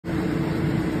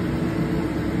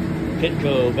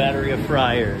Pitco battery of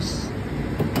fryers.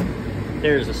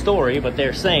 There's a story, but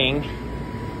they're saying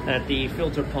that the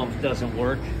filter pump doesn't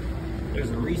work.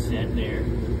 There's a reset there.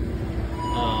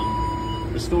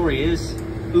 The story is,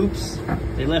 oops,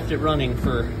 they left it running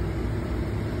for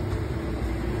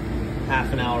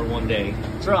half an hour one day.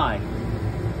 Try.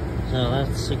 So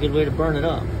that's a good way to burn it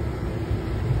up.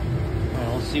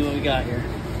 Alright, let's see what we got here.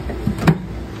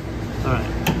 Alright,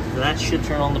 so that should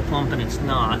turn on the pump and it's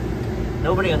not.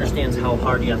 Nobody understands how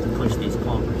hard you have to push these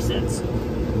pump resets.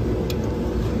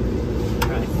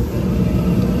 Alright,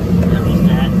 that was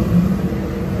that.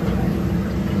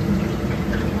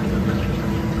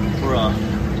 Bruh.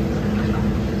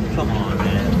 Come on,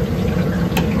 man.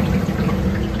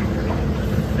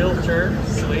 Filter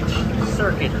switch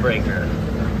circuit breaker.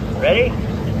 Ready?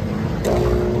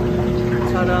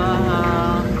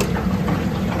 Ta-da!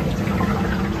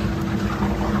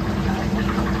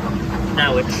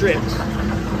 Now it tripped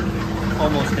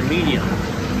almost immediately.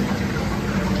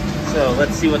 So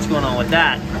let's see what's going on with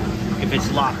that. If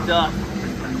it's locked up,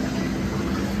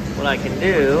 what I can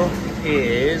do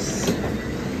is,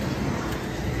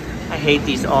 I hate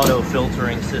these auto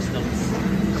filtering systems.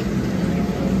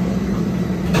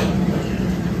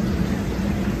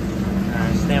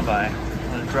 Stand by.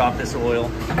 I'm going to drop this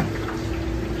oil.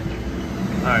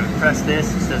 Alright, press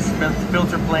this. It says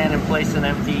filter plan in place and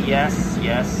empty. Yes,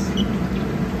 yes.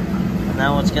 And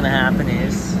now what's going to happen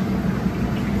is,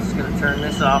 it's going to turn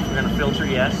this off. We're going to filter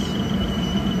yes.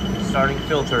 Starting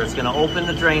filter. It's going to open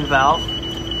the drain valve.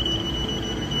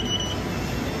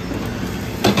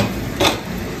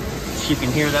 You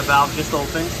can hear that valve just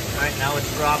open. Alright, now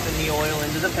it's dropping the oil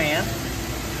into the pan.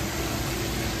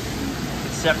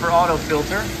 Set for auto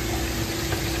filter,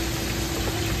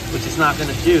 which it's not going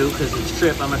to do because it's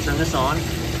tripped. I'm going to turn this on.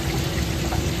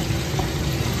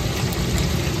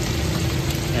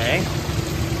 Okay.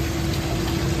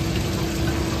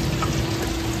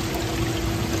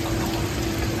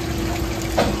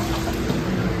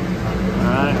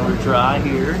 Alright, we're dry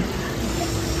here.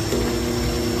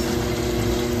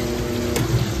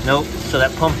 Nope, so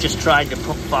that pump just tried to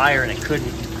pump fire and it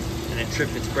couldn't. And it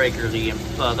tripped its breaker, the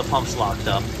pump's locked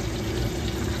up.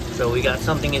 So we got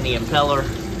something in the impeller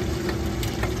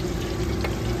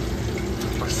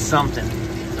or something.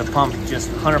 The pump just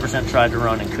 100% tried to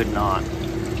run and could not.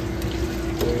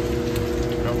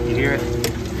 Nope, you hear it?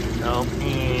 Nope,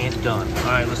 it's done. All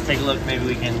right, let's take a look. Maybe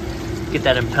we can get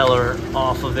that impeller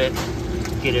off of it,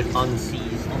 get it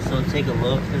unseized. Also, take a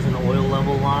look. There's an oil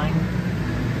level line.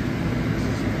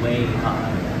 This is way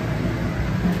high.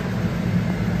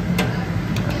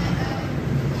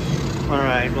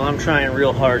 Alright, well I'm trying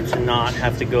real hard to not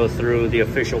have to go through the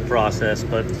official process,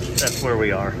 but that's where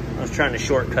we are. I was trying to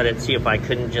shortcut it, see if I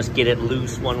couldn't just get it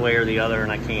loose one way or the other,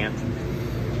 and I can't.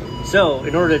 So,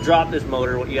 in order to drop this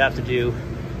motor, what you have to do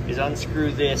is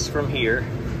unscrew this from here,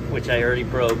 which I already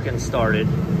broke and started.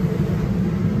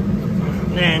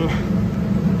 Then,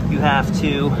 you have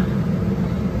to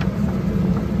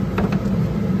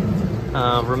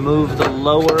remove the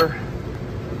lower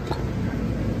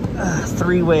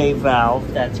three-way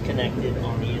valve that's connected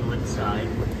on the inlet side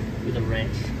with a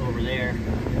wrench over there.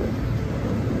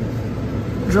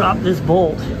 Drop this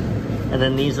bolt, and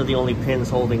then these are the only pins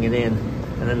holding it in,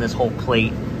 and then this whole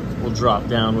plate will drop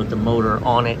down with the motor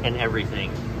on it and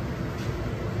everything.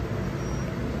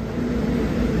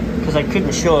 Because I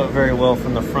couldn't show it very well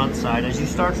from the front side. As you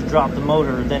start to drop the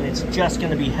motor, then it's just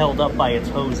going to be held up by its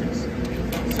hoses.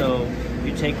 So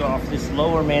you take off this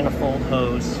lower manifold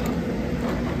hose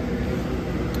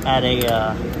at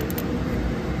a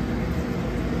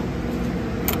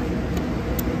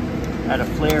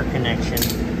flare connection,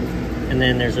 and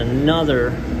then there's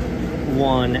another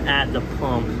one at the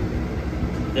pump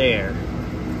there.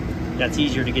 That's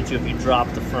easier to get to if you drop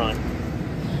the front.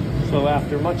 So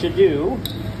after much ado,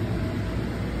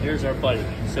 here's our buddy.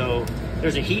 So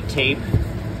there's a heat tape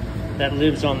that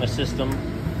lives on the system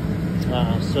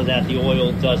so that the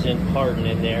oil doesn't harden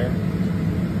in there.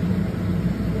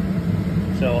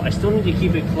 So I still need to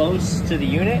keep it close to the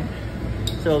unit.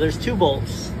 So there's two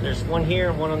bolts. There's one here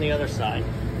and one on the other side.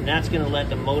 And that's gonna let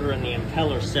the motor and the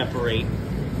impeller separate,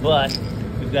 but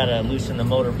we've gotta loosen the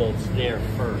motor bolts there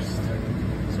first.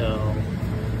 So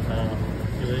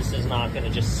this is not gonna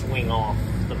just swing off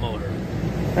the motor.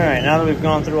 All right, now that we've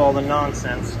gone through all the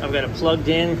nonsense, I've got it plugged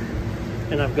in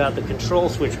and I've got the control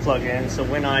switch plugged in. So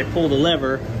when I pull the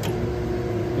lever,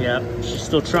 yeah, she's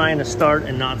still trying to start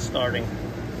and not starting.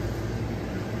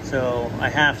 So I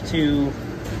have to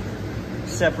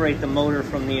separate the motor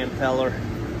from the impeller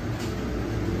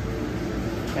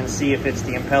and see if it's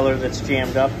the impeller that's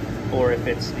jammed up or if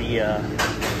it's the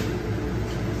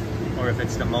or if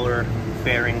it's the motor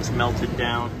bearings melted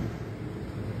down.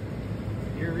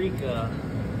 Eureka.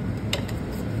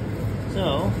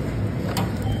 So,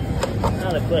 now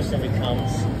the question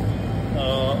becomes,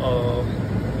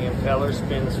 the impeller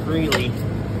spins freely,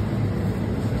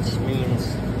 which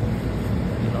means,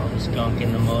 you know, the skunk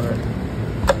in the motor.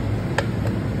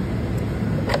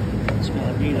 It's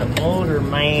gonna be the motor,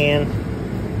 man.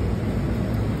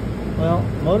 Well,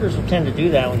 motors will tend to do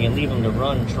that when you leave them to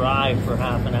run dry for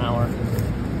half an hour.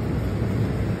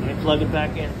 Let me plug it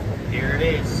back in. Here it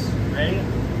is. Ready?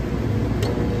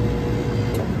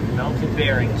 Melted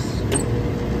bearings.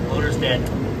 Motor's dead.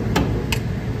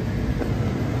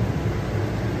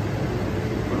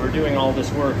 We were doing all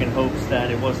this work in hopes that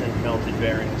it wasn't melted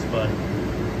bearings, but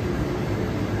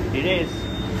it is.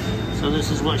 So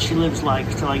this is what she lives like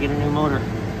till I get a new motor.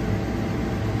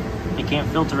 They can't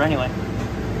filter anyway.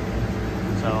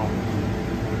 So